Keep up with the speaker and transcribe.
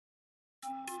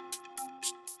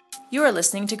You are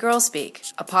listening to Girl Speak,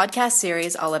 a podcast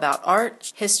series all about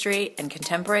art, history, and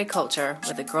contemporary culture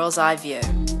with a girl's eye view.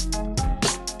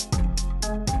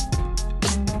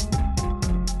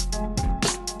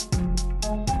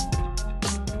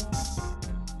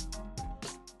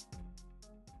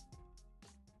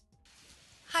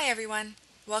 Hi everyone,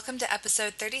 welcome to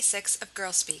episode 36 of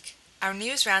Girl Speak, our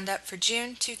news roundup for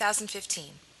June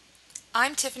 2015.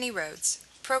 I'm Tiffany Rhodes,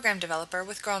 program developer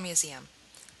with Girl Museum.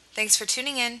 Thanks for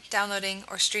tuning in, downloading,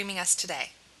 or streaming us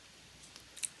today.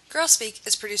 Girl Speak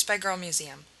is produced by Girl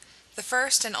Museum, the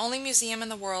first and only museum in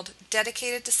the world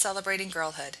dedicated to celebrating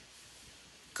girlhood.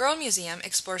 Girl Museum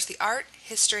explores the art,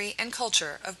 history, and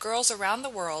culture of girls around the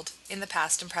world in the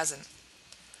past and present.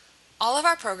 All of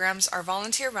our programs are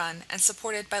volunteer-run and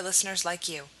supported by listeners like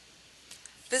you.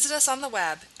 Visit us on the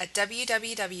web at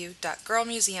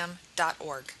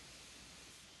www.girlmuseum.org.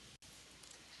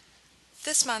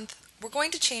 This month, we're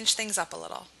going to change things up a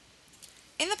little.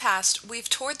 In the past, we've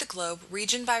toured the globe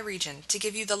region by region to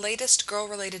give you the latest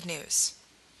girl-related news.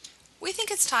 We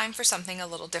think it's time for something a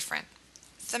little different.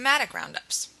 Thematic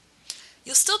roundups.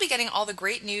 You'll still be getting all the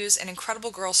great news and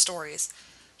incredible girl stories,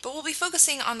 but we'll be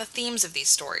focusing on the themes of these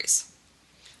stories.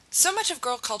 So much of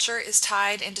girl culture is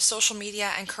tied into social media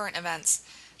and current events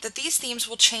that these themes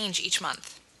will change each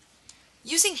month.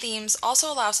 Using themes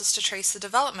also allows us to trace the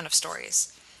development of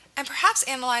stories, and perhaps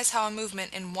analyze how a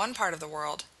movement in one part of the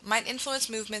world might influence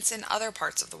movements in other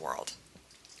parts of the world.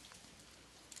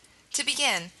 To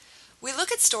begin, we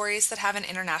look at stories that have an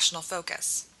international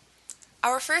focus.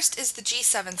 Our first is the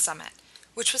G7 Summit,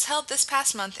 which was held this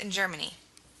past month in Germany.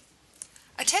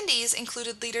 Attendees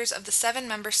included leaders of the 7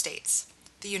 member states,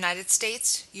 the United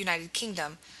States, United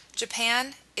Kingdom,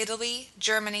 Japan, Italy,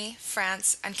 Germany,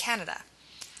 France, and Canada,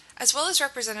 as well as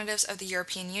representatives of the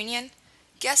European Union,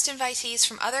 guest invitees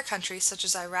from other countries such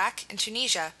as Iraq and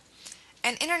Tunisia,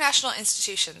 and international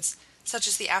institutions such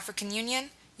as the African Union,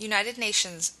 United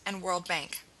Nations, and World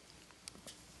Bank.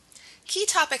 Key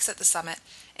topics at the summit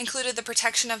included the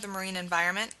protection of the marine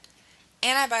environment,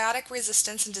 antibiotic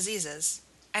resistance and diseases,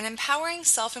 and empowering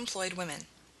self-employed women.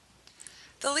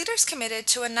 The leaders committed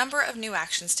to a number of new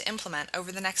actions to implement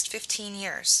over the next 15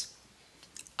 years.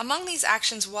 Among these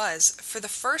actions was, for the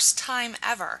first time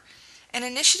ever, an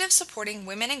initiative supporting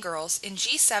women and girls in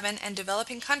G7 and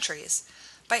developing countries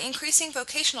by increasing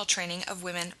vocational training of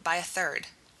women by a third.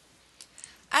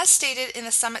 As stated in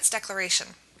the summit's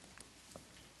declaration,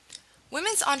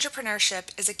 women's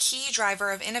entrepreneurship is a key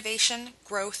driver of innovation,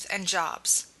 growth, and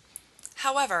jobs.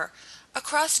 However,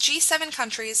 across G7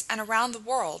 countries and around the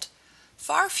world,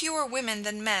 far fewer women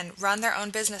than men run their own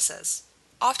businesses,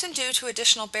 often due to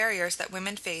additional barriers that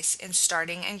women face in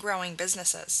starting and growing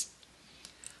businesses.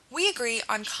 We agree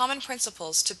on common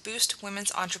principles to boost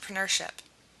women's entrepreneurship.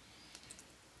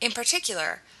 In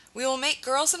particular, we will make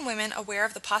girls and women aware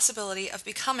of the possibility of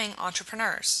becoming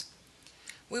entrepreneurs.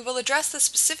 We will address the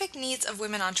specific needs of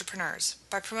women entrepreneurs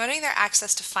by promoting their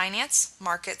access to finance,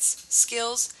 markets,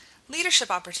 skills,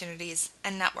 leadership opportunities,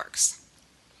 and networks.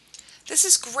 This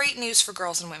is great news for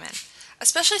girls and women,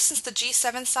 especially since the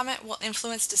G7 Summit will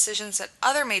influence decisions at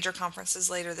other major conferences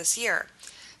later this year,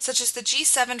 such as the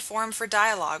G7 Forum for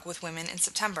Dialogue with Women in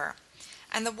September,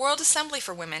 and the World Assembly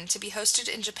for Women to be hosted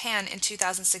in Japan in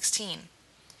 2016.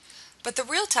 But the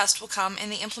real test will come in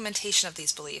the implementation of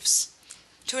these beliefs,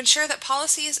 to ensure that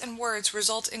policies and words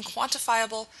result in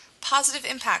quantifiable, positive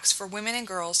impacts for women and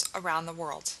girls around the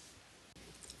world.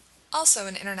 Also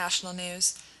in international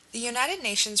news, the United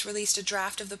Nations released a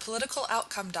draft of the political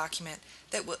outcome document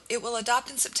that it will adopt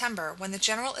in September when the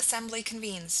General Assembly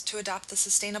convenes to adopt the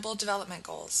Sustainable Development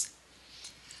Goals.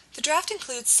 The draft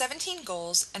includes 17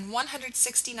 goals and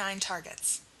 169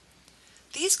 targets.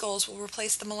 These goals will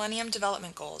replace the Millennium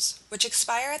Development Goals, which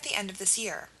expire at the end of this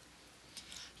year.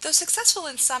 Though successful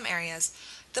in some areas,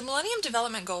 the Millennium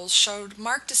Development Goals showed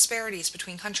marked disparities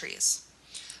between countries.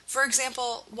 For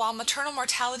example, while maternal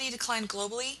mortality declined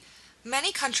globally,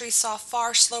 many countries saw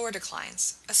far slower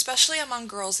declines, especially among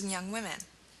girls and young women.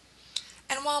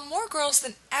 And while more girls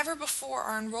than ever before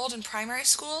are enrolled in primary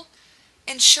school,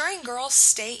 ensuring girls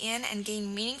stay in and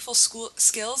gain meaningful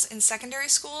skills in secondary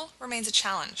school remains a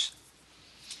challenge.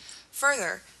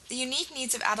 Further, the unique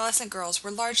needs of adolescent girls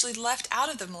were largely left out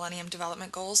of the Millennium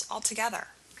Development Goals altogether.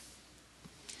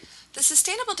 The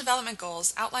Sustainable Development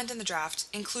Goals outlined in the draft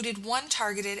included one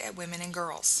targeted at women and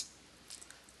girls: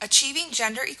 achieving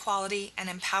gender equality and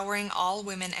empowering all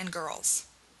women and girls.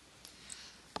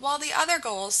 While the other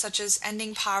goals, such as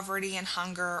ending poverty and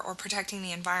hunger or protecting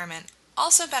the environment,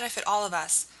 also benefit all of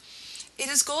us, it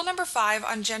is goal number 5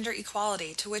 on gender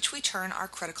equality to which we turn our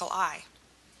critical eye.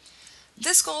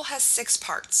 This goal has 6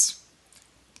 parts: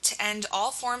 to end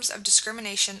all forms of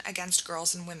discrimination against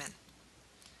girls and women,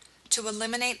 to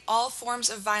eliminate all forms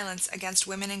of violence against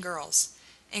women and girls,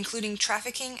 including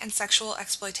trafficking and sexual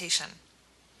exploitation,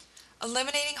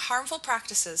 eliminating harmful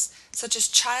practices such as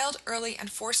child, early,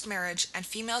 and forced marriage and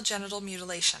female genital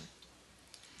mutilation,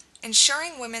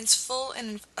 ensuring women's full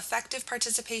and effective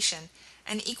participation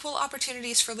and equal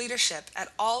opportunities for leadership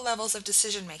at all levels of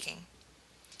decision-making,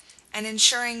 and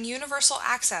ensuring universal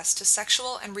access to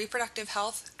sexual and reproductive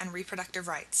health and reproductive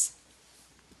rights.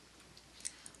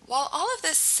 While all of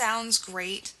this sounds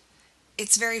great,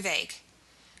 it's very vague.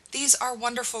 These are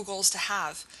wonderful goals to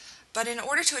have, but in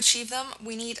order to achieve them,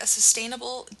 we need a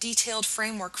sustainable, detailed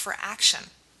framework for action.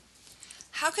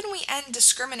 How can we end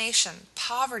discrimination,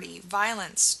 poverty,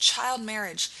 violence, child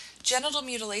marriage, genital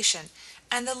mutilation,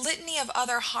 and the litany of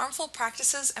other harmful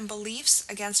practices and beliefs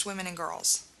against women and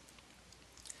girls?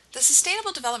 The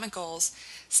Sustainable Development Goals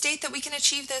state that we can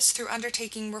achieve this through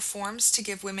undertaking reforms to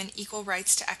give women equal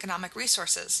rights to economic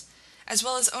resources, as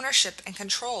well as ownership and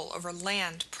control over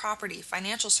land, property,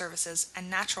 financial services, and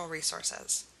natural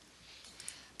resources.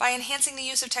 By enhancing the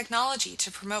use of technology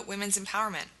to promote women's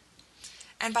empowerment,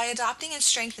 and by adopting and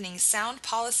strengthening sound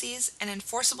policies and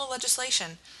enforceable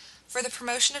legislation for the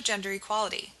promotion of gender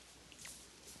equality.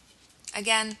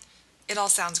 Again, it all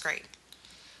sounds great.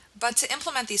 But to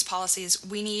implement these policies,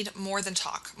 we need more than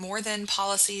talk, more than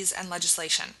policies and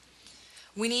legislation.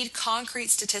 We need concrete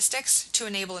statistics to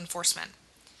enable enforcement.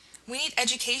 We need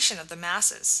education of the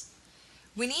masses.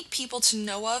 We need people to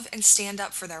know of and stand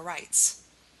up for their rights.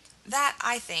 That,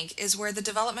 I think, is where the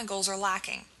development goals are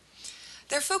lacking.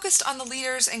 They're focused on the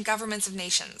leaders and governments of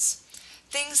nations,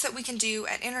 things that we can do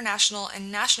at international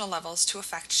and national levels to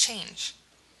affect change.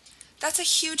 That's a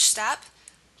huge step,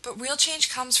 but real change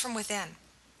comes from within.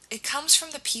 It comes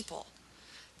from the people,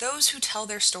 those who tell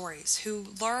their stories, who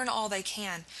learn all they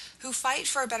can, who fight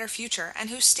for a better future, and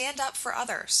who stand up for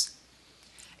others.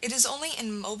 It is only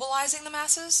in mobilizing the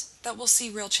masses that we'll see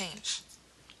real change.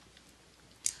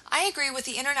 I agree with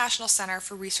the International Center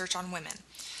for Research on Women,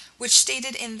 which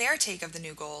stated in their take of the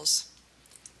new goals,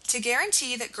 "To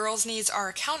guarantee that girls' needs are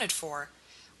accounted for,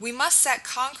 we must set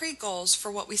concrete goals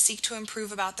for what we seek to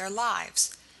improve about their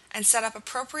lives, and set up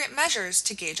appropriate measures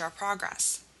to gauge our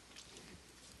progress."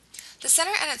 The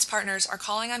Center and its partners are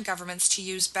calling on governments to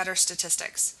use better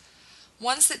statistics,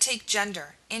 ones that take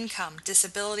gender, income,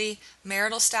 disability,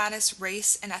 marital status,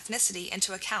 race, and ethnicity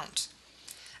into account,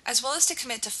 as well as to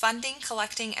commit to funding,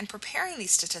 collecting, and preparing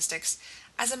these statistics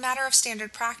as a matter of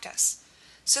standard practice,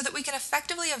 so that we can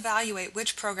effectively evaluate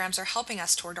which programs are helping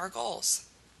us toward our goals.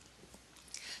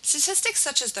 Statistics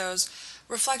such as those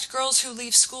reflect girls who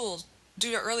leave school due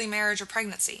to early marriage or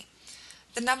pregnancy,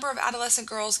 the number of adolescent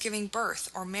girls giving birth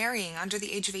or marrying under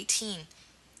the age of 18,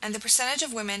 and the percentage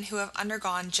of women who have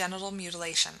undergone genital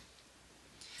mutilation.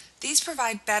 These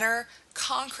provide better,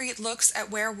 concrete looks at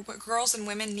where girls and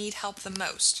women need help the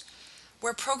most,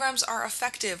 where programs are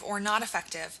effective or not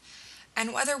effective,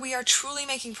 and whether we are truly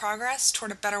making progress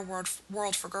toward a better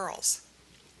world for girls.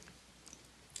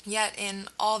 Yet in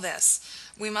all this,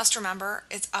 we must remember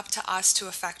it's up to us to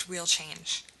effect real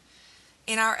change.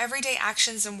 In our everyday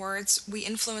actions and words, we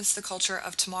influence the culture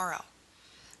of tomorrow.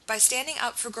 By standing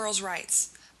up for girls' rights,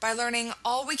 by learning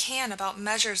all we can about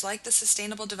measures like the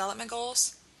Sustainable Development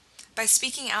Goals, by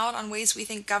speaking out on ways we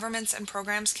think governments and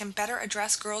programs can better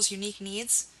address girls' unique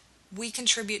needs, we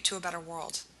contribute to a better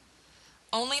world.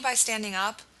 Only by standing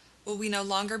up will we no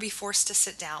longer be forced to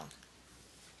sit down.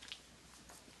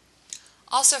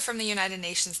 Also from the United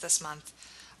Nations this month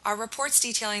are reports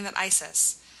detailing that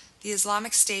ISIS, the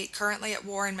Islamic State currently at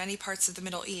war in many parts of the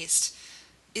Middle East,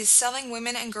 is selling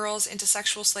women and girls into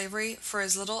sexual slavery for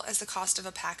as little as the cost of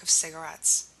a pack of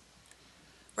cigarettes.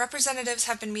 Representatives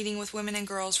have been meeting with women and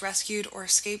girls rescued or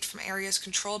escaped from areas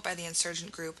controlled by the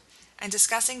insurgent group and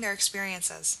discussing their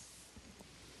experiences.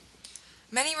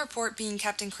 Many report being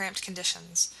kept in cramped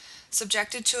conditions,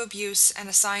 subjected to abuse and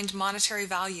assigned monetary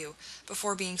value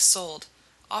before being sold,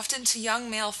 often to young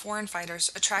male foreign fighters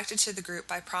attracted to the group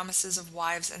by promises of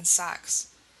wives and sex.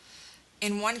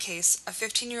 In one case, a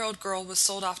 15-year-old girl was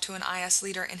sold off to an IS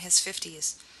leader in his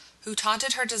 50s, who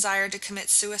taunted her desire to commit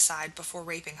suicide before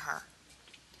raping her.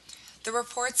 The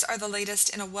reports are the latest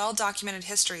in a well-documented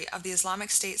history of the Islamic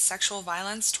State's sexual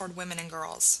violence toward women and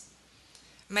girls.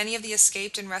 Many of the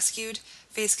escaped and rescued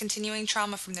face continuing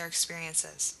trauma from their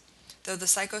experiences, though the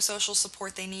psychosocial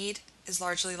support they need is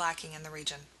largely lacking in the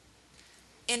region.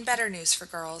 In better news for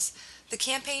girls, the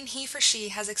campaign He for She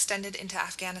has extended into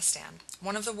Afghanistan,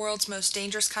 one of the world's most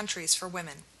dangerous countries for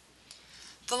women.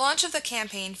 The launch of the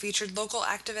campaign featured local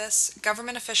activists,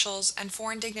 government officials, and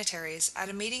foreign dignitaries at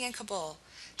a meeting in Kabul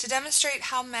to demonstrate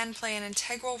how men play an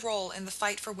integral role in the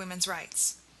fight for women's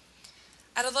rights.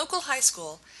 At a local high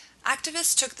school,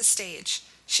 activists took the stage,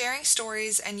 sharing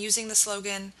stories and using the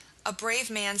slogan, "A brave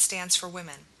man stands for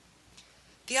women."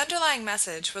 The underlying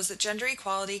message was that gender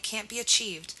equality can't be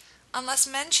achieved unless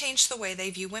men change the way they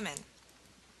view women.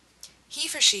 He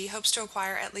for She hopes to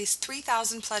acquire at least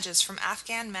 3,000 pledges from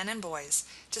Afghan men and boys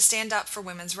to stand up for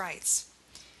women's rights.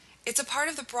 It's a part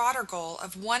of the broader goal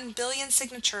of 1 billion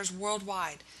signatures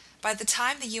worldwide by the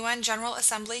time the UN General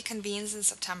Assembly convenes in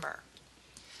September.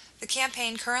 The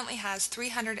campaign currently has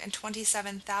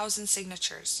 327,000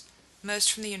 signatures,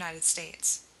 most from the United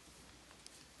States.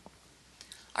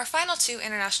 Our final two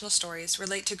international stories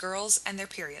relate to girls and their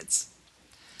periods.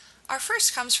 Our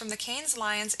first comes from the Cannes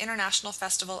Lions International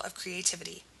Festival of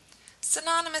Creativity,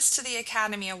 synonymous to the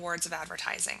Academy Awards of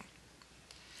Advertising.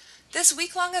 This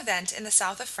week-long event in the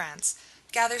south of France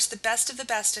gathers the best of the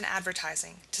best in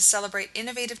advertising to celebrate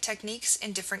innovative techniques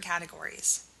in different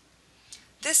categories.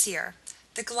 This year,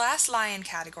 the Glass Lion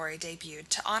category debuted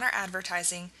to honor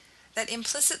advertising that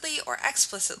implicitly or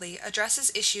explicitly addresses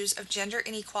issues of gender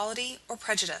inequality or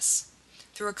prejudice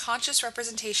through a conscious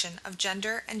representation of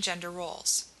gender and gender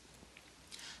roles.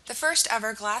 The first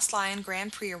ever Glass Lion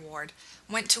Grand Prix Award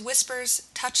went to Whisper's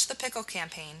Touch the Pickle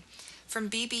campaign from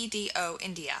BBDO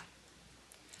India.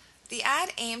 The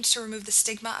ad aimed to remove the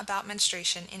stigma about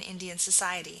menstruation in Indian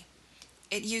society.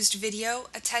 It used video,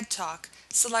 a TED Talk,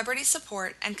 celebrity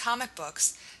support, and comic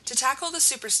books to tackle the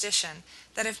superstition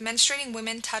that if menstruating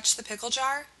women touch the pickle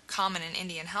jar, common in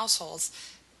Indian households,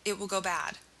 it will go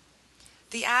bad.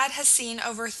 The ad has seen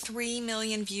over 3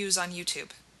 million views on YouTube.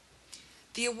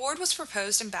 The award was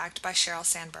proposed and backed by Sheryl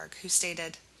Sandberg, who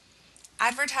stated,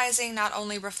 "Advertising not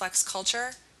only reflects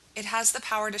culture, it has the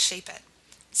power to shape it.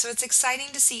 So it's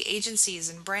exciting to see agencies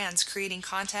and brands creating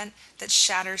content that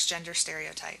shatters gender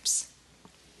stereotypes."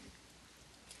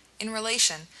 In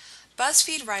relation,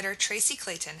 BuzzFeed writer Tracy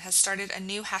Clayton has started a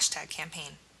new hashtag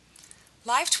campaign.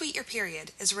 Live Tweet Your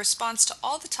Period is a response to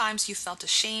all the times you felt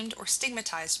ashamed or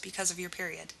stigmatized because of your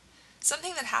period,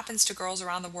 something that happens to girls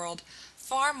around the world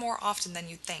far more often than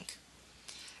you'd think.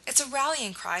 It's a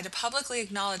rallying cry to publicly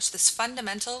acknowledge this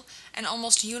fundamental and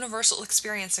almost universal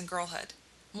experience in girlhood,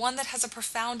 one that has a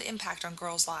profound impact on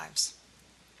girls' lives.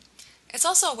 It's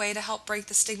also a way to help break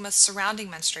the stigmas surrounding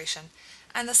menstruation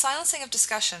and the silencing of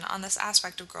discussion on this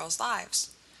aspect of girls' lives.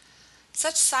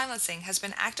 Such silencing has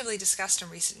been actively discussed in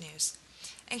recent news,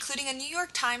 including a New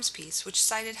York Times piece which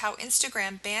cited how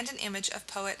Instagram banned an image of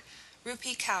poet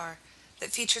Rupi Kaur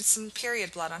that featured some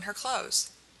period blood on her clothes.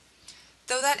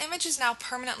 Though that image is now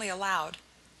permanently allowed,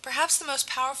 perhaps the most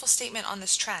powerful statement on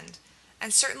this trend,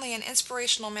 and certainly an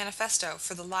inspirational manifesto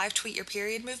for the Live Tweet Your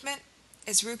Period movement,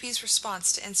 is Rupi's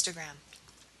response to Instagram.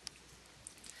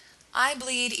 "I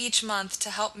bleed each month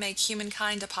to help make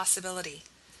humankind a possibility.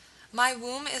 My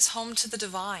womb is home to the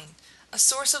divine, a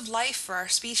source of life for our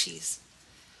species,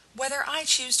 whether I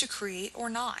choose to create or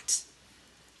not.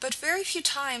 But very few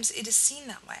times it is seen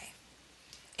that way.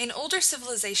 In older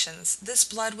civilizations, this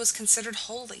blood was considered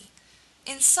holy.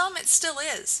 In some it still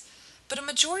is, but a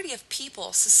majority of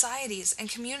people, societies, and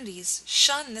communities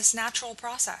shun this natural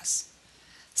process.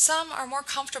 Some are more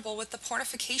comfortable with the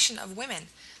pornification of women,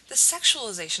 the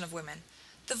sexualization of women,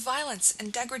 the violence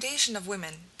and degradation of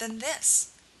women than this.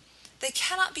 They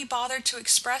cannot be bothered to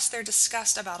express their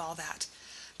disgust about all that,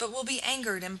 but will be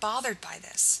angered and bothered by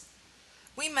this.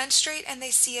 We menstruate and they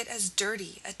see it as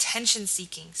dirty,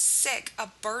 attention-seeking, sick, a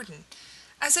burden,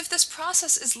 as if this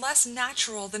process is less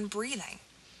natural than breathing,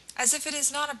 as if it is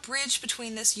not a bridge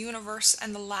between this universe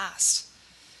and the last,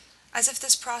 as if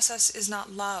this process is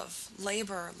not love,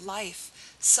 labor, life,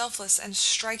 selfless, and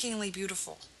strikingly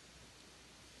beautiful."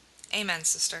 Amen,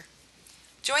 sister.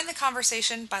 Join the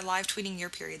conversation by live tweeting your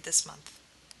period this month,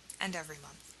 and every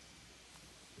month.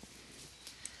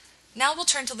 Now we'll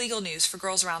turn to legal news for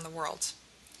girls around the world.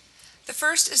 The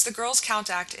first is the Girls Count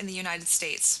Act in the United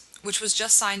States, which was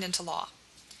just signed into law.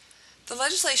 The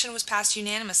legislation was passed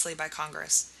unanimously by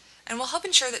Congress and will help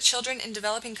ensure that children in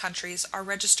developing countries are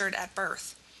registered at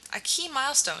birth, a key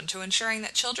milestone to ensuring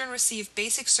that children receive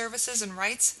basic services and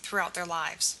rights throughout their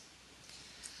lives.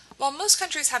 While most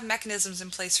countries have mechanisms in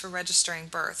place for registering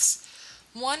births,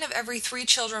 1 of every 3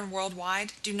 children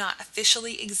worldwide do not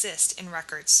officially exist in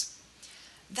records.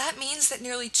 That means that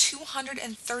nearly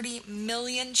 230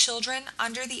 million children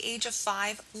under the age of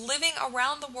 5 living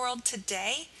around the world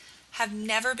today have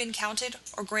never been counted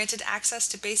or granted access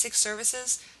to basic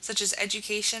services such as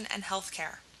education and health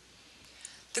care.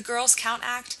 The Girls Count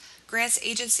Act grants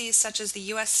agencies such as the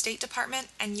U.S. State Department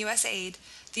and USAID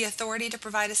the authority to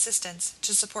provide assistance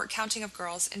to support counting of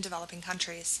girls in developing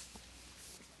countries.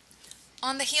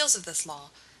 On the heels of this law,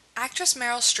 actress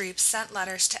Meryl Streep sent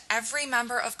letters to every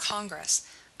member of Congress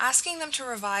asking them to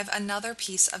revive another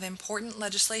piece of important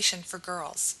legislation for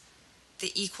girls,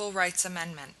 the Equal Rights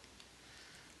Amendment.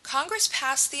 Congress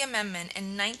passed the amendment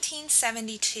in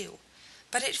 1972,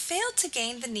 but it failed to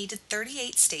gain the needed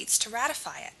 38 states to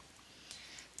ratify it.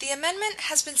 The amendment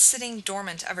has been sitting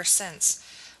dormant ever since,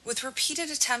 with repeated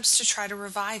attempts to try to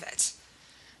revive it.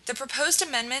 The proposed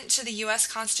amendment to the U.S.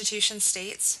 Constitution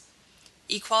states,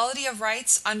 "Equality of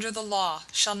rights under the law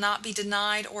shall not be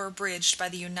denied or abridged by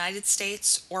the United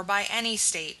States or by any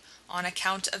state on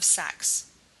account of sex."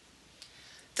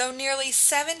 Though nearly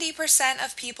 70%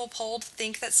 of people polled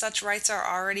think that such rights are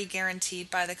already guaranteed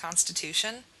by the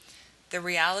Constitution, the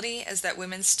reality is that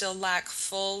women still lack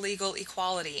full legal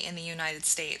equality in the United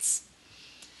States.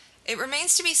 It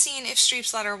remains to be seen if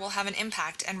Streep's letter will have an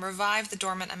impact and revive the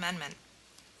dormant amendment,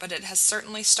 but it has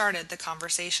certainly started the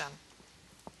conversation.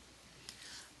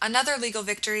 Another legal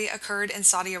victory occurred in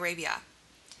Saudi Arabia.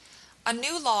 A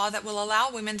new law that will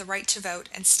allow women the right to vote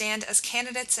and stand as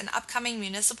candidates in upcoming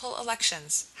municipal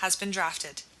elections has been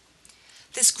drafted.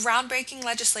 This groundbreaking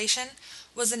legislation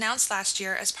was announced last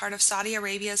year as part of Saudi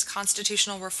Arabia's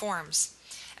constitutional reforms,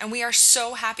 and we are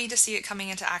so happy to see it coming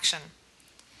into action.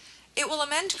 It will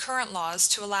amend current laws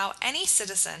to allow any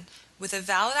citizen with a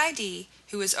valid ID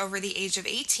who is over the age of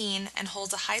 18 and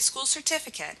holds a high school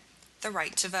certificate the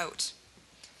right to vote.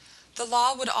 The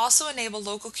law would also enable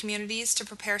local communities to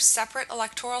prepare separate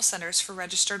electoral centers for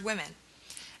registered women,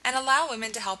 and allow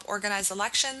women to help organize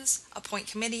elections, appoint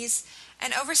committees,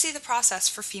 and oversee the process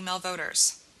for female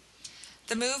voters.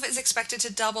 The move is expected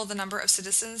to double the number of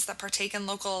citizens that partake in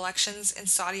local elections in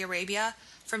Saudi Arabia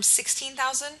from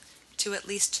 16,000 to at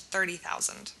least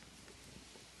 30,000.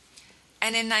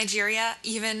 And in Nigeria,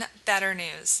 even better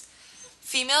news.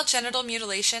 Female genital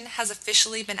mutilation has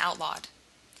officially been outlawed.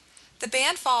 The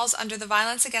ban falls under the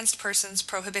Violence Against Persons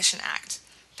Prohibition Act,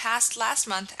 passed last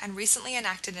month and recently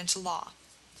enacted into law.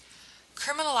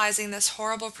 Criminalizing this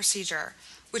horrible procedure,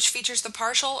 which features the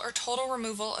partial or total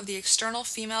removal of the external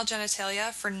female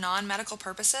genitalia for non-medical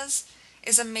purposes,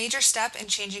 is a major step in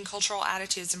changing cultural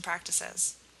attitudes and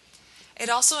practices. It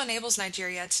also enables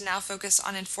Nigeria to now focus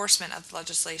on enforcement of the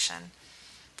legislation,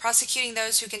 prosecuting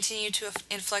those who continue to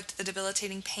inflict the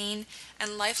debilitating pain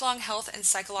and lifelong health and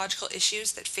psychological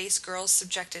issues that face girls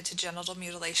subjected to genital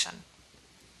mutilation.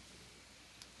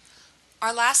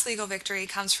 Our last legal victory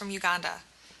comes from Uganda,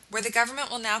 where the government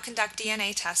will now conduct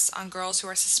DNA tests on girls who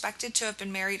are suspected to have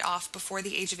been married off before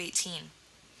the age of 18.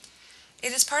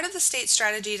 It is part of the state's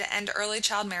strategy to end early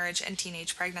child marriage and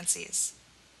teenage pregnancies.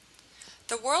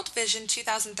 The World Vision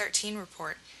 2013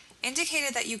 report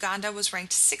indicated that Uganda was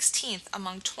ranked 16th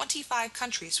among 25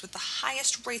 countries with the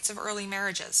highest rates of early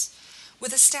marriages,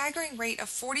 with a staggering rate of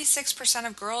 46%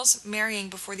 of girls marrying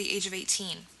before the age of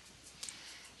 18.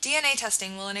 DNA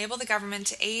testing will enable the government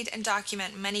to aid and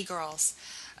document many girls,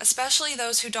 especially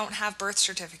those who don't have birth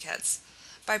certificates,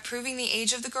 by proving the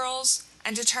age of the girls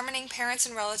and determining parents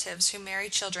and relatives who marry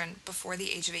children before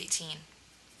the age of 18.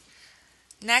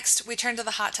 Next, we turn to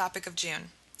the hot topic of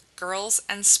June, girls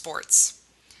and sports.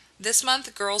 This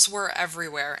month, girls were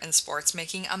everywhere in sports,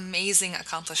 making amazing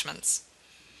accomplishments.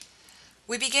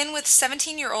 We begin with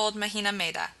 17-year-old Mahina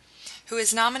Maida, who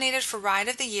is nominated for Ride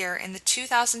of the Year in the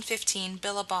 2015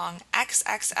 Billabong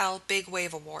XXL Big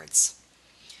Wave Awards.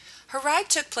 Her ride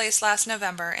took place last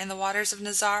November in the waters of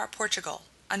Nazar, Portugal,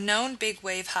 a known big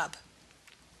wave hub.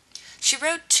 She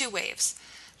rode two waves,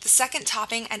 the second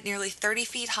topping at nearly 30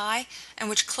 feet high and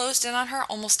which closed in on her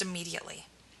almost immediately.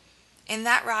 In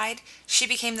that ride, she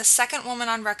became the second woman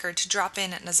on record to drop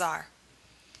in at Nazar.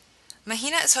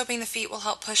 Mahina is hoping the feat will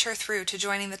help push her through to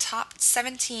joining the top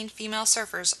 17 female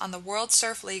surfers on the World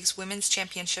Surf League's Women's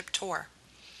Championship Tour.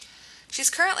 She's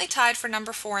currently tied for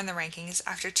number 4 in the rankings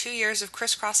after 2 years of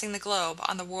crisscrossing the globe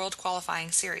on the World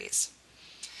Qualifying Series.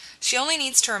 She only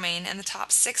needs to remain in the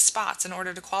top 6 spots in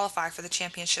order to qualify for the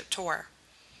championship tour.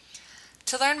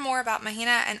 To learn more about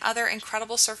Mahina and other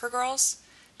incredible surfer girls,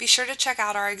 be sure to check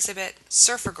out our exhibit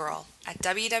Surfer Girl at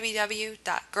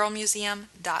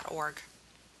www.girlmuseum.org.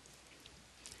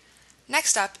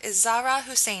 Next up is Zahra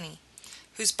Husseini,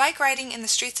 whose bike riding in the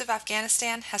streets of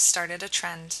Afghanistan has started a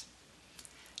trend.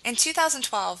 In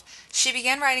 2012, she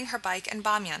began riding her bike in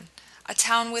Bamyan, a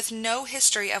town with no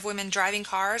history of women driving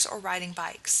cars or riding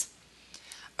bikes.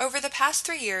 Over the past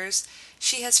 3 years,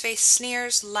 she has faced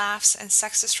sneers, laughs, and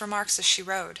sexist remarks as she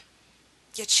rode.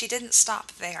 Yet she didn't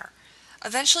stop there,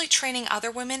 eventually training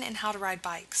other women in how to ride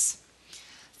bikes.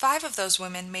 5 of those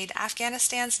women made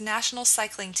Afghanistan's national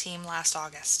cycling team last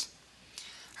August.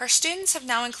 Her students have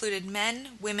now included men,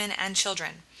 women, and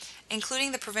children,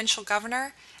 including the provincial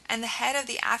governor and the head of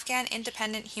the Afghan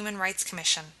Independent Human Rights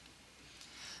Commission.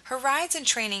 Her rides and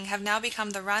training have now become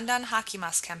the Randan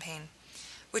Hakimas campaign,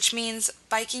 which means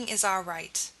biking is our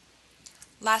right.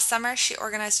 Last summer, she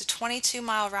organized a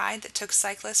 22-mile ride that took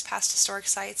cyclists past historic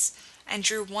sites and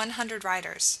drew 100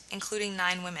 riders, including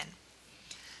 9 women.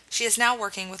 She is now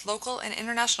working with local and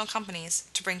international companies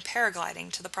to bring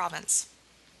paragliding to the province.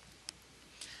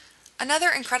 Another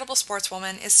incredible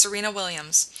sportswoman is Serena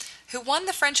Williams, who won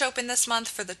the French Open this month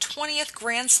for the 20th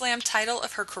Grand Slam title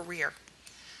of her career.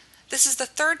 This is the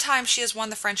 3rd time she has won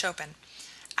the French Open,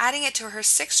 adding it to her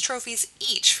 6 trophies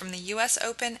each from the US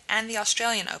Open and the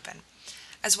Australian Open,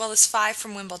 as well as 5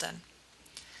 from Wimbledon.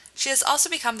 She has also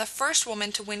become the first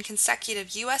woman to win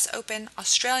consecutive US Open,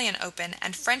 Australian Open,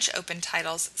 and French Open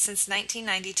titles since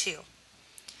 1992.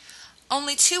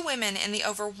 Only 2 women in the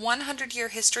over 100-year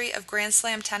history of Grand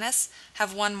Slam tennis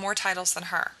have won more titles than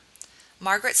her: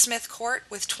 Margaret Smith Court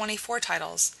with 24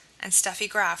 titles and Steffi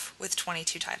Graf with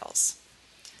 22 titles.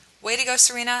 Way to go,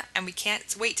 Serena, and we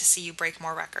can't wait to see you break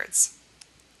more records.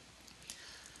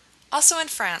 Also in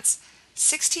France,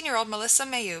 16-year-old Melissa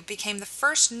Mayeux became the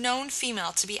first known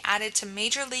female to be added to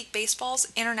Major League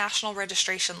Baseball's international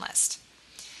registration list.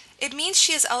 It means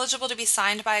she is eligible to be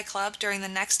signed by a club during the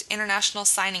next international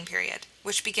signing period,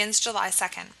 which begins July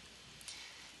 2nd.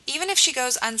 Even if she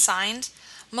goes unsigned,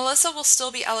 Melissa will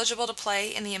still be eligible to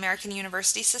play in the American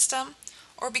university system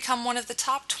or become one of the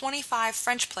top 25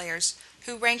 French players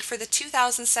who rank for the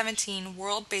 2017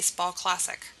 World Baseball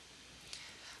Classic.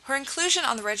 Her inclusion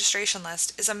on the registration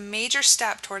list is a major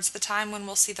step towards the time when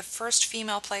we'll see the first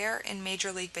female player in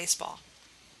Major League Baseball.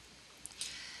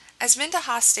 As Minda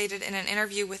Haas stated in an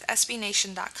interview with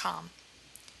SBNation.com,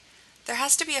 there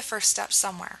has to be a first step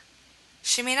somewhere.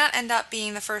 She may not end up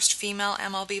being the first female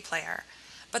MLB player,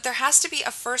 but there has to be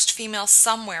a first female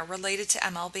somewhere related to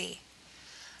MLB.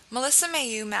 Melissa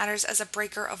Mayeux matters as a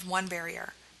breaker of one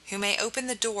barrier, who may open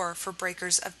the door for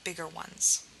breakers of bigger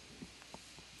ones.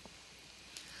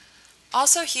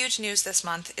 Also huge news this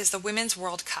month is the Women's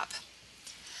World Cup.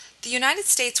 The United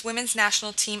States women's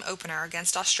national team opener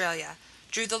against Australia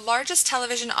drew the largest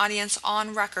television audience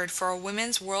on record for a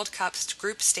Women's World Cup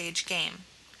group stage game.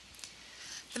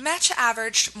 The match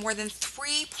averaged more than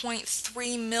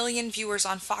 3.3 million viewers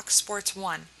on Fox Sports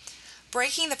 1,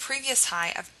 breaking the previous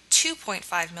high of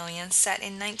 2.5 million set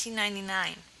in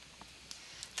 1999.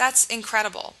 That's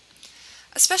incredible,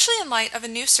 especially in light of a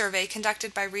new survey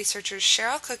conducted by researchers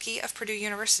Cheryl Cookie of Purdue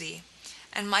University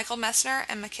and Michael Messner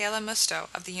and Michaela Musto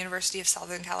of the University of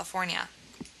Southern California.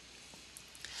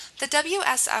 The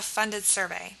WSF-funded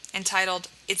survey, entitled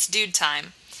It's Dude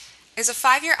Time, is a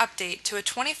 5-year update to a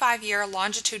 25-year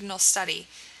longitudinal study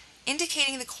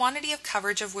indicating the quantity of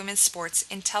coverage of women's sports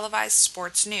in televised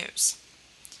sports news.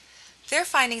 Their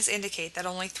findings indicate that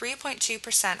only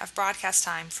 3.2% of broadcast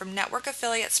time from network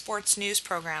affiliate sports news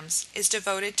programs is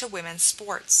devoted to women's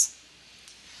sports.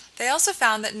 They also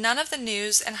found that none of the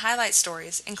news and highlight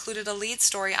stories included a lead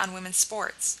story on women's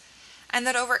sports, and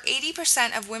that over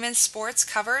 80% of women's sports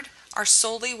covered are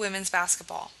solely women's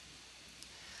basketball.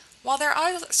 While there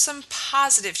are some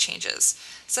positive changes,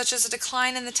 such as a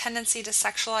decline in the tendency to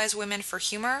sexualize women for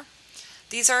humor,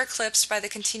 these are eclipsed by the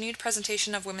continued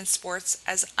presentation of women's sports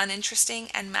as uninteresting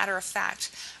and matter-of-fact,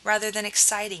 rather than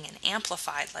exciting and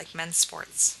amplified like men's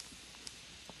sports.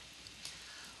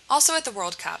 Also at the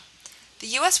World Cup, the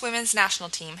U.S. women's national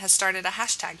team has started a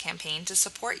hashtag campaign to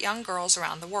support young girls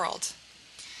around the world.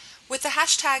 With the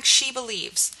hashtag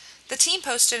 #SheBelieves, the team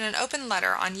posted an open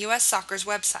letter on U.S. Soccer's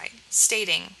website,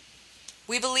 stating,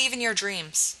 "We believe in your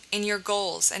dreams, in your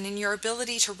goals, and in your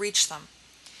ability to reach them.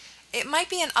 It might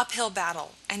be an uphill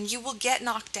battle, and you will get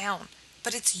knocked down,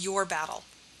 but it's your battle.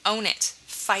 Own it,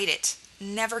 fight it,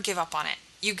 never give up on it.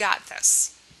 You got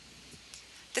this."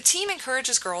 The team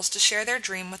encourages girls to share their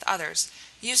dream with others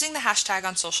using the hashtag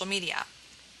on social media.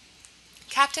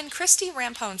 Captain Christy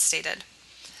Rampone stated,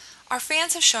 "Our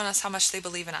fans have shown us how much they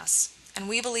believe in us, and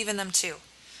we believe in them too.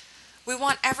 We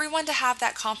want everyone to have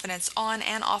that confidence on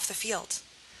and off the field.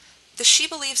 The She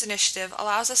Believes initiative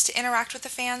allows us to interact with the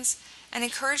fans and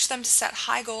encourage them to set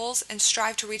high goals and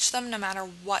strive to reach them no matter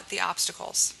what the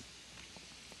obstacles."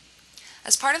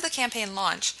 As part of the campaign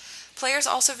launch, players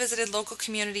also visited local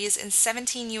communities in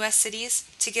 17 U.S. cities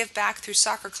to give back through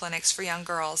soccer clinics for young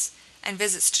girls and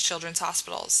visits to children's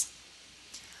hospitals.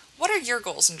 What are your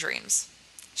goals and dreams?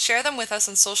 Share them with us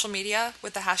on social media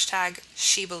with the hashtag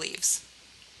 #SheBelieves.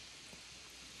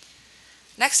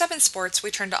 Next up in sports,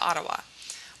 we turn to Ottawa,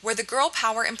 where the Girl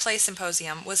Power in Play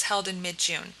Symposium was held in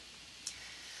mid-June.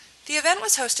 The event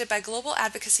was hosted by global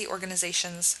advocacy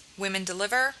organizations Women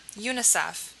Deliver,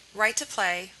 UNICEF, Right to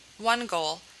Play, One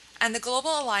Goal, and the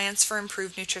Global Alliance for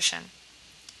Improved Nutrition.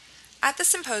 At the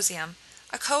symposium,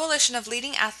 a coalition of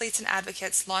leading athletes and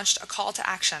advocates launched a call to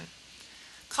action,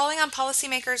 calling on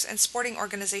policymakers and sporting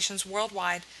organizations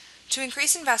worldwide to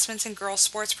increase investments in girls'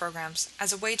 sports programs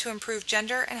as a way to improve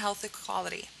gender and health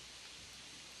equality.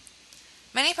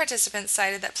 Many participants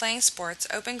cited that playing sports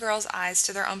open girls' eyes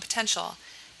to their own potential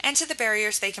and to the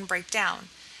barriers they can break down,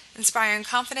 inspiring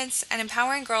confidence and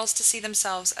empowering girls to see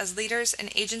themselves as leaders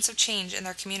and agents of change in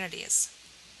their communities.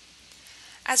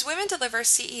 As Women Deliver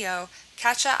CEO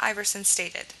Katja Iverson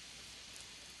stated,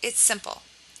 "It's simple.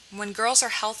 When girls are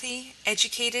healthy,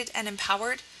 educated, and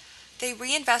empowered, they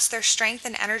reinvest their strength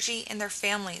and energy in their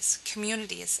families,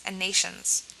 communities, and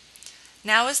nations.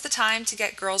 Now is the time to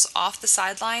get girls off the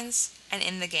sidelines and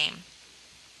in the game."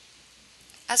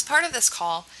 As part of this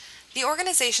call, the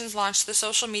organizations launched the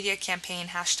social media campaign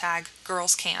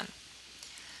 #GirlsCan.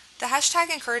 The hashtag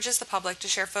encourages the public to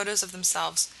share photos of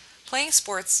themselves playing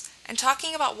sports and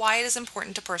talking about why it is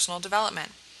important to personal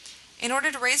development, in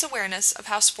order to raise awareness of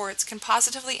how sports can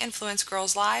positively influence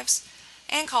girls' lives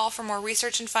and call for more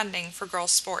research and funding for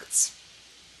girls' sports.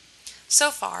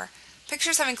 So far,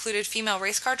 pictures have included female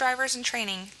race car drivers in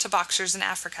training to boxers in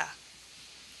Africa.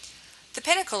 The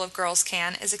pinnacle of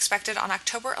GirlsCan is expected on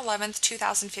October 11,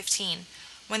 2015,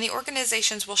 when the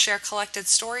organizations will share collected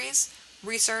stories,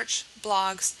 research,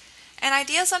 blogs, and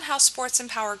ideas on how sports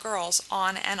empower girls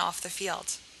on and off the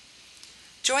field.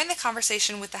 Join the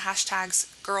conversation with the hashtags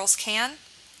GirlsCan,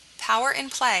 Power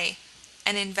in Play,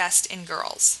 and Invest in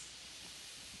Girls.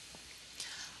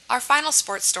 Our final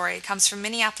sports story comes from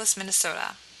Minneapolis,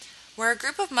 Minnesota, where a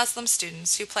group of Muslim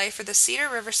students who play for the Cedar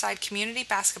Riverside Community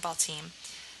Basketball Team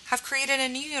have created a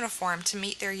new uniform to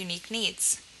meet their unique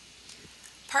needs.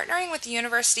 Partnering with the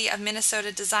University of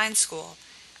Minnesota Design School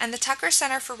and the Tucker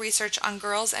Center for Research on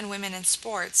Girls and Women in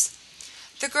Sports,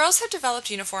 the girls have developed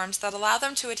uniforms that allow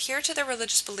them to adhere to their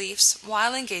religious beliefs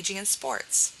while engaging in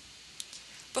sports.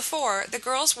 Before, the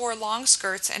girls wore long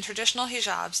skirts and traditional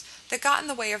hijabs that got in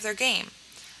the way of their game,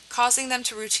 causing them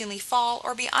to routinely fall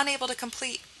or be unable to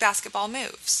complete basketball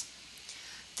moves.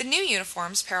 The new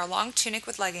uniforms pair a long tunic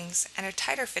with leggings and a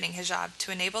tighter-fitting hijab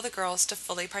to enable the girls to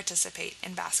fully participate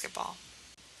in basketball.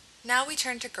 Now we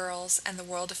turn to girls and the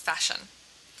world of fashion.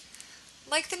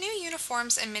 Like the new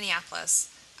uniforms in Minneapolis,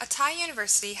 Attai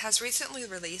University has recently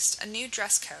released a new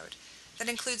dress code that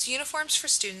includes uniforms for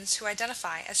students who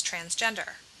identify as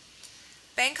transgender.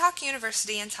 Bangkok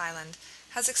University in Thailand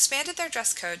has expanded their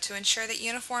dress code to ensure that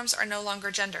uniforms are no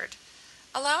longer gendered,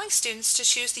 allowing students to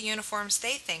choose the uniforms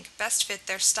they think best fit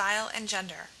their style and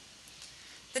gender.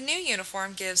 The new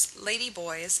uniform gives lady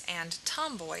boys and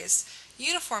tomboys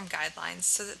uniform guidelines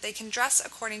so that they can dress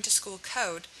according to school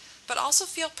code, but also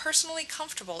feel personally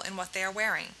comfortable in what they are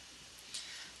wearing.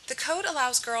 The code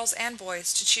allows girls and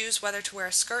boys to choose whether to wear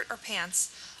a skirt or pants,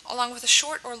 along with a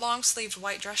short or long-sleeved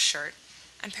white dress shirt,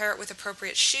 and pair it with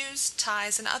appropriate shoes,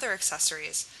 ties, and other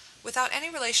accessories, without any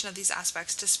relation of these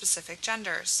aspects to specific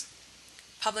genders.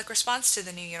 Public response to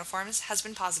the new uniforms has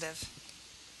been positive.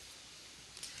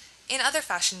 In other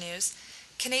fashion news,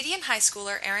 Canadian high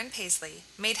schooler Erin Paisley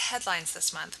made headlines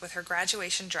this month with her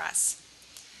graduation dress.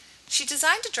 She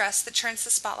designed a dress that turns the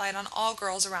spotlight on all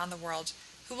girls around the world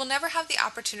who will never have the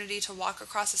opportunity to walk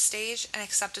across a stage and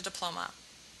accept a diploma.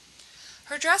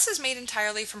 Her dress is made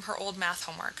entirely from her old math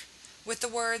homework, with the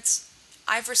words,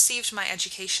 "I've received my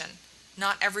education.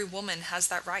 Not every woman has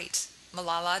that right.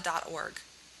 Malala.org,"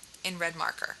 in red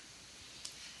marker.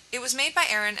 It was made by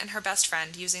Erin and her best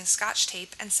friend using Scotch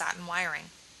tape and satin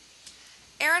wiring.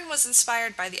 Erin was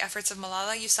inspired by the efforts of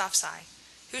Malala Yousafzai,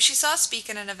 who she saw speak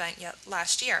at an event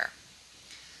last year.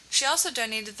 She also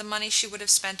donated the money she would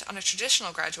have spent on a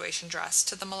traditional graduation dress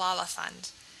to the Malala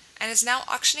Fund, and is now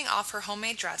auctioning off her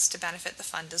homemade dress to benefit the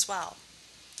fund as well.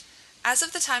 As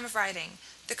of the time of writing,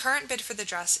 the current bid for the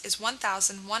dress is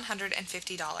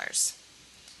 $1,150.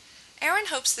 Erin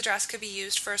hopes the dress could be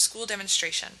used for a school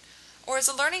demonstration, or as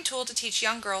a learning tool to teach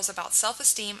young girls about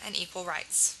self-esteem and equal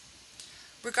rights.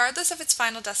 Regardless of its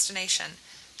final destination,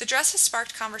 the dress has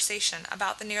sparked conversation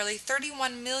about the nearly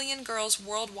 31 million girls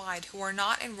worldwide who are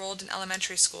not enrolled in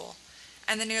elementary school,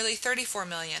 and the nearly 34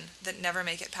 million that never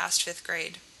make it past 5th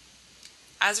grade.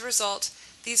 As a result,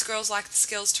 these girls lack the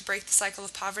skills to break the cycle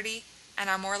of poverty and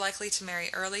are more likely to marry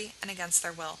early and against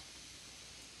their will.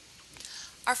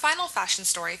 Our final fashion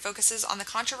story focuses on the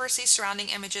controversy surrounding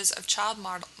images of child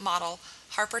model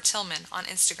Harper Tillman on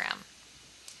Instagram.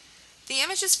 The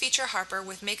images feature Harper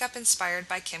with makeup inspired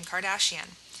by Kim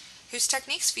Kardashian, whose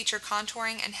techniques feature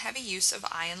contouring and heavy use of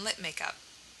eye and lip makeup.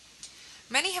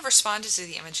 Many have responded to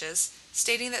the images,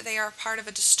 stating that they are part of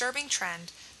a disturbing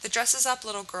trend that dresses up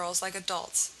little girls like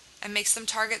adults and makes them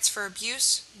targets for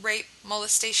abuse, rape,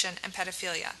 molestation, and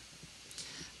pedophilia.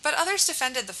 But others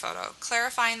defended the photo,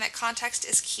 clarifying that context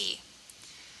is key.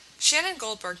 Shannon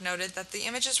Goldberg noted that the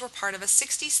images were part of a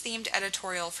 60s-themed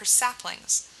editorial for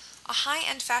Saplings, a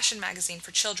high-end fashion magazine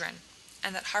for children,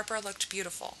 and that Harper looked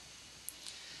beautiful.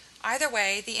 Either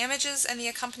way, the images and the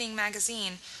accompanying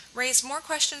magazine raise more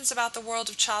questions about the world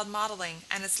of child modeling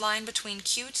and its line between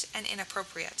cute and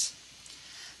inappropriate.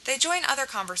 They join other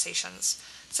conversations,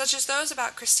 such as those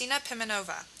about Christina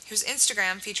Pimenova, whose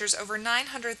Instagram features over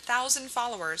 900,000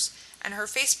 followers and her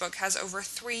Facebook has over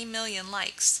 3 million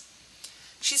likes.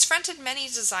 She's fronted many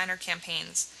designer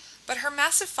campaigns, but her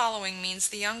massive following means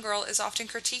the young girl is often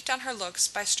critiqued on her looks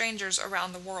by strangers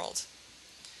around the world.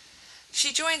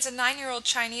 She joins a 9-year-old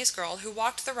Chinese girl who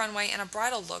walked the runway in a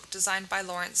bridal look designed by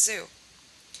Lawrence Zhu.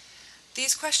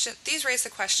 These raise the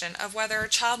question of whether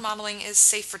child modeling is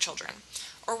safe for children,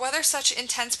 or whether such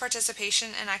intense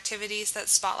participation in activities that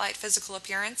spotlight physical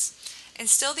appearance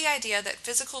instill the idea that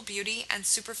physical beauty and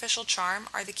superficial charm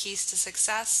are the keys to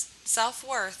success,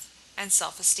 self-worth, and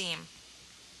self-esteem.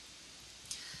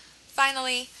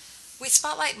 Finally, we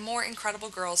spotlight more incredible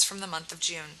girls from the month of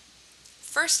June.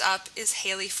 First up is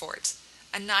Haley Fort,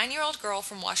 a 9-year-old girl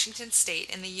from Washington State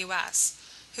in the U.S.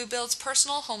 who builds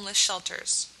personal homeless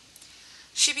shelters.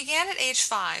 She began at age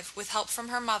 5 with help from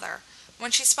her mother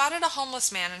when she spotted a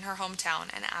homeless man in her hometown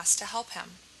and asked to help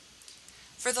him.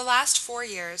 For the last 4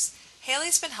 years,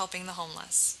 Haley's been helping the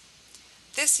homeless.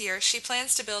 This year, she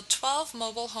plans to build 12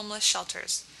 mobile homeless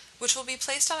shelters, which will be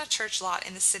placed on a church lot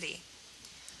in the city.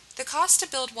 The cost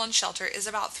to build one shelter is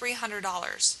about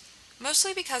 $300,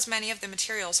 mostly because many of the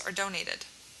materials are donated.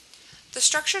 The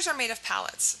structures are made of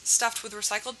pallets, stuffed with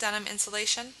recycled denim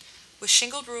insulation, with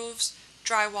shingled roofs,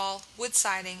 drywall, wood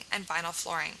siding, and vinyl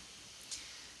flooring.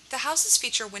 The houses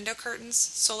feature window curtains,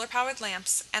 solar-powered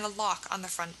lamps, and a lock on the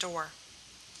front door.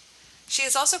 She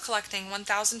is also collecting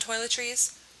 1,000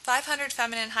 toiletries, 500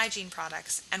 feminine hygiene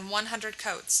products, and 100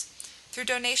 coats through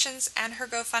donations and her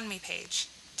GoFundMe page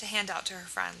to hand out to her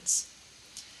friends.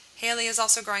 Haley is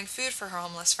also growing food for her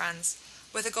homeless friends,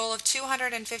 with a goal of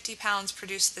 250 pounds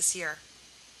produced this year.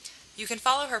 You can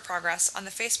follow her progress on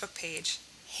the Facebook page,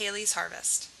 Haley's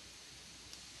Harvest.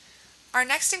 Our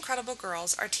next incredible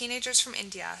girls are teenagers from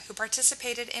India who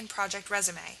participated in Project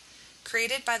Resume,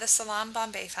 created by the Salaam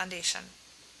Bombay Foundation.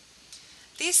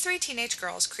 These 3 teenage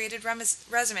girls created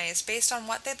resumes based on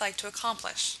what they'd like to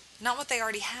accomplish, not what they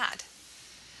already had.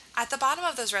 At the bottom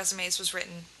of those resumes was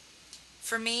written,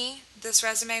 "For me, this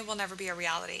resume will never be a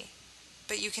reality,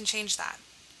 but you can change that."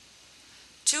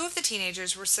 2 of the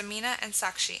teenagers were Samina and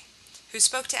Sakshi, who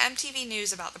spoke to MTV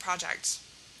News about the project.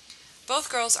 Both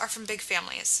girls are from big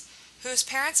families, whose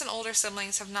parents and older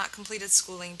siblings have not completed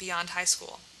schooling beyond high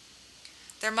school.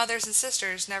 Their mothers and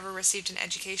sisters never received an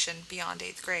education beyond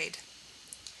 8th grade.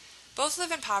 Both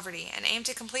live in poverty and aim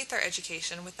to complete their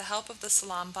education with the help of the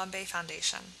Salaam Bombay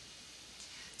Foundation.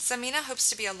 Samina hopes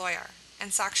to be a lawyer,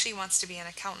 and Sakshi wants to be an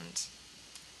accountant.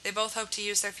 They both hope to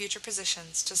use their future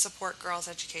positions to support girls'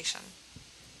 education.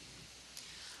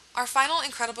 Our final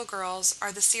incredible girls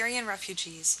are the Syrian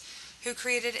refugees, who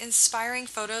created inspiring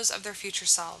photos of their future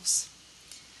selves.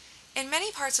 In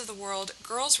many parts of the world,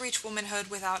 girls reach womanhood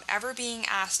without ever being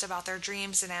asked about their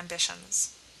dreams and ambitions.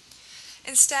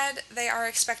 Instead, they are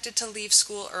expected to leave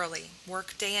school early,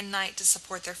 work day and night to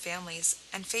support their families,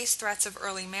 and face threats of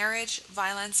early marriage,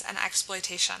 violence, and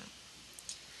exploitation.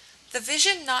 The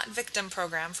Vision Not Victim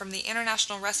program from the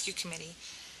International Rescue Committee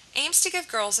aims to give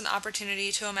girls an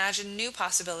opportunity to imagine new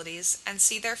possibilities and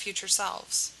see their future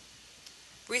selves.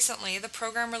 Recently, the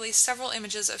program released several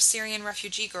images of Syrian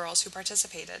refugee girls who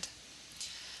participated.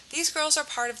 These girls are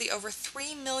part of the over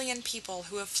 3 million people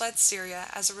who have fled Syria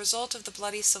as a result of the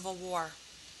bloody civil war.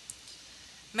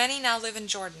 Many now live in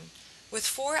Jordan, with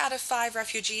 4 out of 5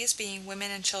 refugees being women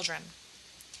and children.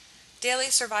 Daily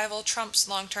survival trumps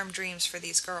long-term dreams for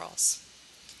these girls.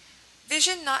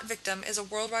 Vision Not Victim is a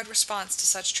worldwide response to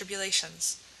such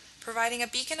tribulations, providing a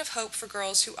beacon of hope for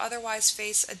girls who otherwise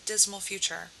face a dismal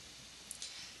future.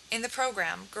 In the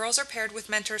program, girls are paired with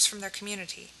mentors from their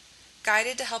community,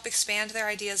 guided to help expand their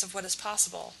ideas of what is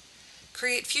possible,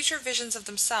 create future visions of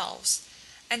themselves,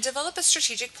 and develop a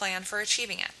strategic plan for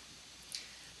achieving it.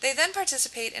 They then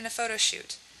participate in a photo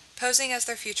shoot, posing as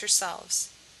their future selves,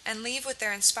 and leave with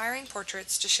their inspiring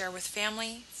portraits to share with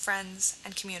family, friends,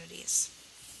 and communities.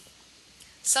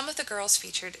 Some of the girls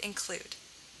featured include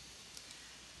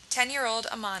 10-year-old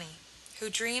Amani, who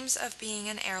dreams of being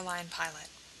an airline pilot.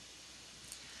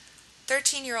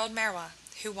 13-year-old Merwa,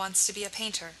 who wants to be a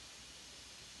painter.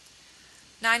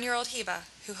 9-year-old Hiba,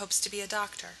 who hopes to be a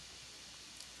doctor.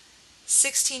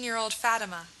 16-year-old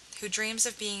Fatima, who dreams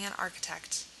of being an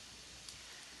architect.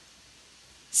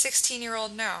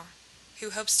 16-year-old Noor, who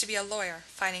hopes to be a lawyer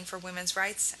fighting for women's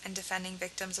rights and defending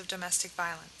victims of domestic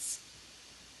violence.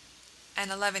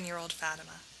 And 11-year-old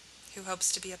Fatima, who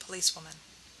hopes to be a policewoman.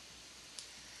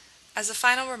 As a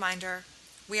final reminder,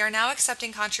 we are now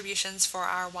accepting contributions for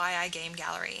our YI Game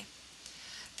Gallery.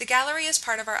 The gallery is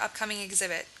part of our upcoming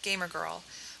exhibit, Gamer Girl,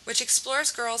 which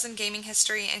explores girls in gaming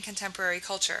history and contemporary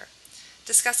culture,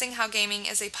 discussing how gaming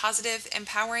is a positive,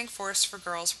 empowering force for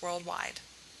girls worldwide.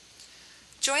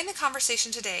 Join the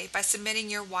conversation today by submitting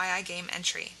your YI Game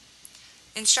entry.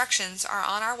 Instructions are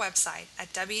on our website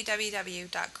at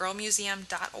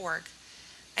www.girlmuseum.org,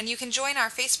 and you can join our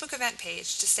Facebook event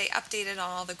page to stay updated on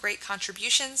all the great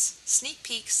contributions, sneak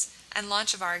peeks, and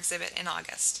launch of our exhibit in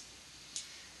August.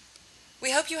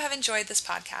 We hope you have enjoyed this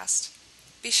podcast.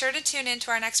 Be sure to tune in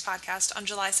to our next podcast on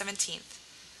July 17th,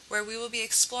 where we will be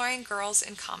exploring girls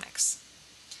in comics.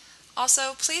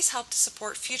 Also, please help to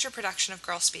support future production of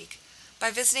Girl Speak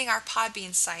by visiting our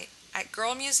Podbean site at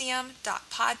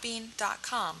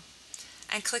girlmuseum.podbean.com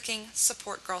and clicking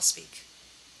Support Girl Speak.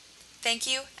 Thank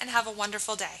you and have a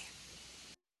wonderful day.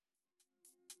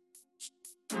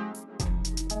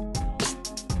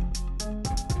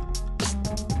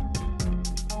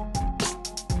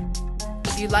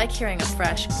 If you like hearing a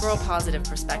fresh, girl-positive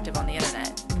perspective on the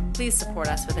internet, please support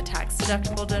us with a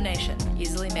tax-deductible donation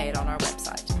easily made on our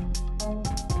website.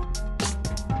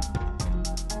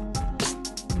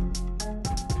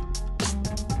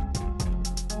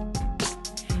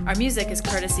 Our music is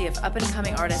courtesy of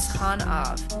up-and-coming artist Han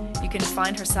Av. You can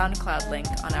find her SoundCloud link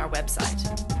on our website.